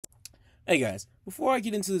Hey guys, before I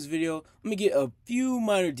get into this video, let me get a few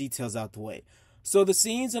minor details out the way. So the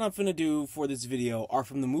scenes that I'm finna do for this video are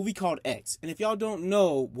from the movie called X. And if y'all don't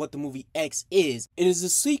know what the movie X is, it is a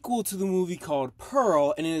sequel to the movie called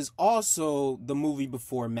Pearl, and it is also the movie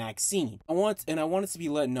before Maxine. I want it to be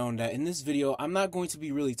let known that in this video, I'm not going to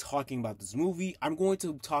be really talking about this movie. I'm going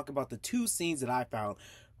to talk about the two scenes that I found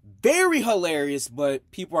very hilarious,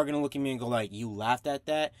 but people are gonna look at me and go like, you laughed at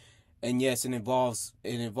that? And yes, it involves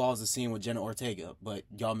a scene with Jenna Ortega, but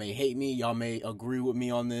y'all may hate me, y'all may agree with me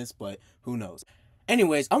on this, but who knows.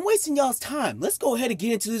 Anyways, I'm wasting y'all's time. Let's go ahead and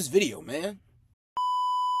get into this video, man.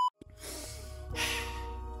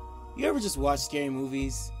 You ever just watch scary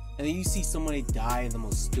movies and then you see somebody die in the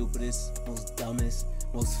most stupidest, most dumbest,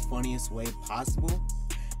 most funniest way possible?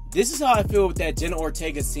 This is how I feel with that Jenna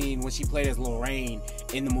Ortega scene when she played as Loraine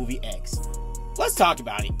in the movie X. Let's talk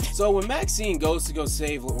about it. So when Maxine goes to go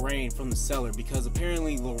save Loraine from the cellar, because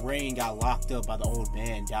apparently Loraine got locked up by the old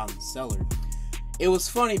man down in the cellar, it was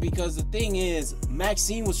funny because the thing is,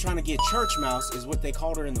 Maxine was trying to get Church Mouse, is what they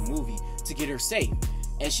called her in the movie, to get her safe.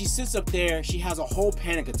 And she sits up there, she has a whole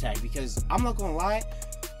panic attack because, I'm not gonna lie,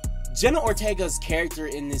 Jenna Ortega's character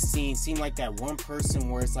in this scene seemed like that one person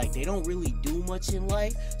where it's like they don't really do much in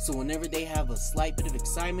life, so whenever they have a slight bit of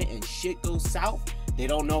excitement and shit goes south, they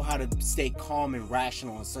don't know how to stay calm and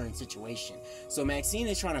rational in certain situations. So Maxine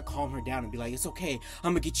is trying to calm her down and be like, it's okay,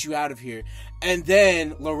 I'm gonna get you out of here. And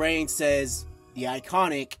then Loraine says the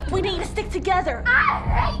iconic, we need to stick together.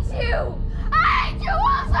 I hate you! I hate you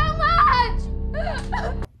all so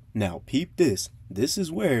much! Now peep this. This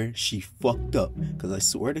is where she fucked up. Because I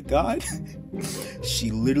swear to God,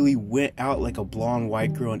 she literally went out like a blonde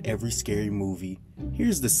white girl in every scary movie.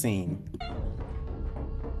 Here's the scene.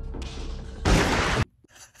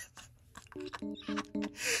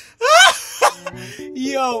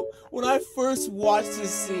 Yo, when I first watched this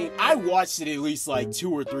scene, I watched it at least like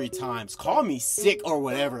 2 or 3 times. Call me sick or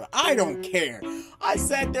whatever, I don't care. I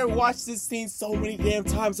sat there, watched this scene so many damn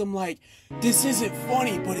times, I'm like, this isn't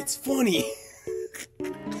funny, but it's funny.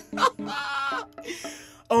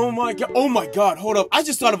 Oh my god, hold up. I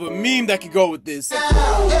just thought of a meme that could go with this. Here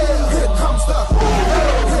comes the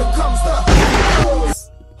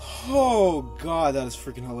Oh god, that is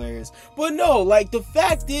freaking hilarious. But no, like, the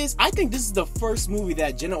fact is, I think this is the first movie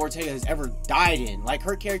that Jenna Ortega has ever died in. Like,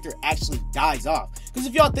 her character actually dies off. Because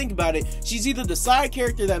if y'all think about it, she's either the side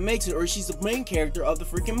character that makes it, or she's the main character of the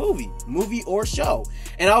freaking movie or show.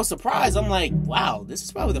 And I was surprised. I'm like, wow, this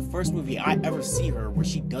is probably the first movie I ever see her where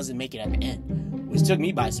she doesn't make it at the end, which took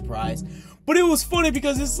me by surprise. But it was funny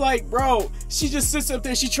because it's like, bro, she just sits up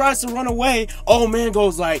there, she tries to run away. Old man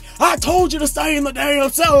goes like, I told you to stay in the damn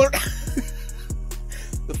cellar.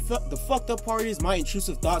 The fucked up part is my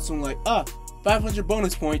intrusive thoughts. I'm like, 500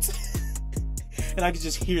 bonus points. And I could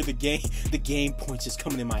just hear the game points just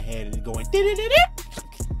coming in my head and going,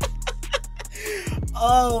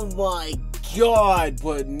 oh my god.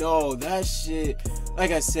 But no, that shit,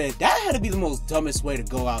 like I said, that had to be the most dumbest way to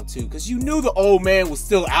go out too, because you knew the old man was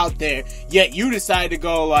still out there, yet you decided to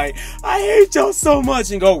go like, I hate y'all so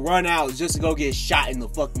much, and go run out just to go get shot in the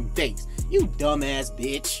fucking face. You dumbass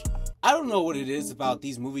bitch. I don't know what it is about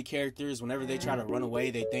these movie characters. Whenever they try to run away,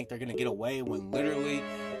 they think they're gonna get away, when literally,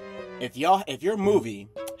 if your movie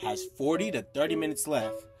has 40 to 30 minutes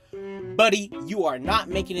left, buddy, you are not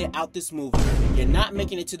making it out this movie. You're not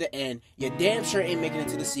making it to the end. You damn sure ain't making it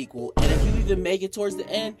to the sequel. And if you even make it towards the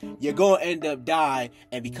end, you're gonna end up die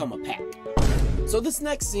and become a pack. So this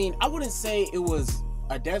next scene, I wouldn't say it was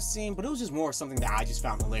a death scene, but it was just more something that I just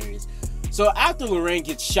found hilarious. So after Loraine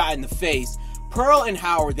gets shot in the face, Pearl and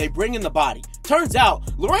Howard, they bring in the body. Turns out,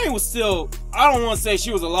 Loraine was still, I don't want to say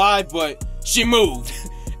she was alive, but she moved.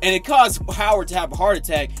 And it caused Howard to have a heart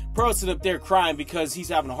attack. Pearl sit up there crying because he's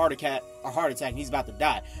having a heart attack and he's about to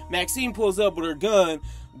die. Maxine pulls up with her gun,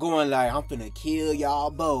 going like, I'm finna kill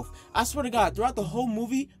y'all both. I swear to God, throughout the whole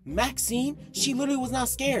movie, Maxine, she literally was not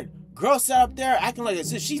scared. Girl sat up there acting like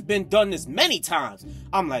as if she's been done this many times.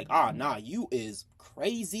 I'm like, nah, you is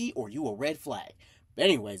crazy or you a red flag. But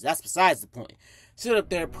anyways, that's besides the point. Sit up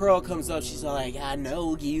there, Pearl comes up, she's like, I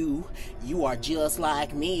know you. You are just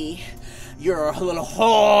like me. You're a little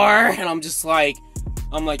whore. And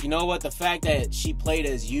I'm like, you know what? The fact that she played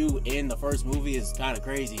as you in the first movie is kind of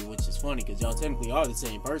crazy, which is funny because y'all technically are the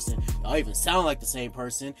same person. Y'all even sound like the same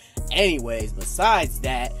person. Anyways, besides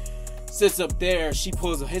that, sits up there, she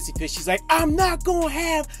pulls a hissy fit. She's like, I'm not gonna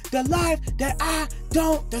have the life that I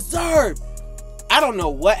don't deserve. I don't know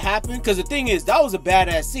what happened, because the thing is, that was a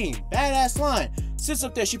badass scene. Badass line. Sits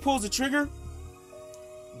up there, she pulls the trigger.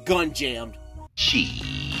 Gun jammed.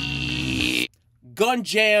 Gun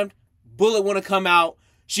jammed. Bullet want to come out.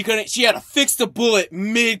 She had to fix the bullet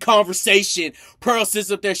mid-conversation. Pearl sits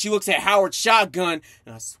up there, she looks at Howard's shotgun,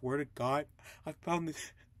 and I swear to God, I found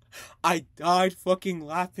this. I died fucking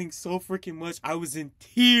laughing so freaking much. I was in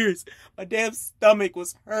tears. My damn stomach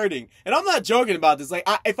was hurting. And I'm not joking about this. Like,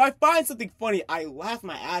 if I find something funny, I laugh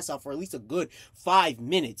my ass off for at least a good 5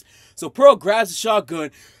 minutes. So Pearl grabs the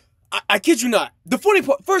shotgun. I kid you not. The funny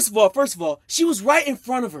part, first of all, she was right in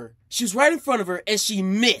front of her. She was right in front of her, and she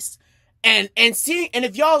missed. And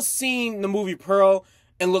if y'all seen the movie Pearl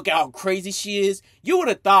and look at how crazy she is, you would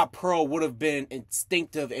have thought Pearl would have been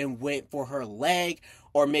instinctive and went for her leg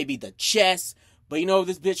or maybe the chest. But you know what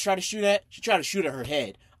this bitch tried to shoot at? She tried to shoot at her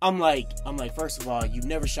head. I'm like, first of all, you've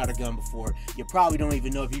never shot a gun before. You probably don't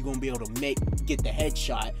even know if you're gonna be able to get the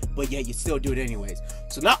headshot, but yet you still do it anyways.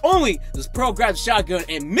 So not only does Pearl grab the shotgun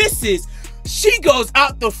and misses, she goes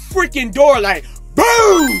out the freaking door like,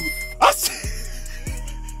 boom!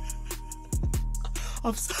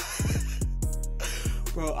 I'm sorry.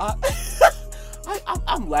 Bro,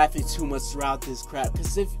 I'm laughing too much throughout this crap,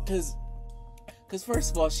 cause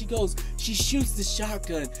first of all, she shoots the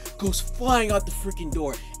shotgun, goes flying out the freaking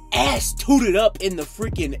door, ass tooted up in the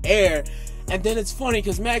freaking air. And then it's funny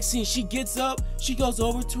because Maxine, she gets up, she goes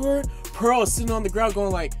over to her, Pearl is sitting on the ground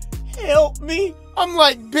going like, help me. I'm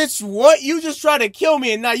like, bitch, what? You just tried to kill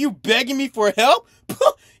me and now you begging me for help?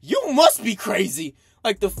 You must be crazy.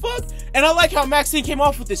 Like, the fuck? And I like how Maxine came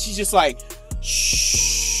off with this. She's just like,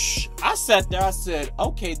 shh. I sat there, I said,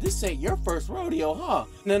 okay, this ain't your first rodeo, huh?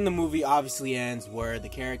 And then the movie obviously ends where the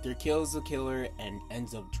character kills the killer and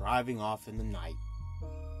ends up driving off in the night.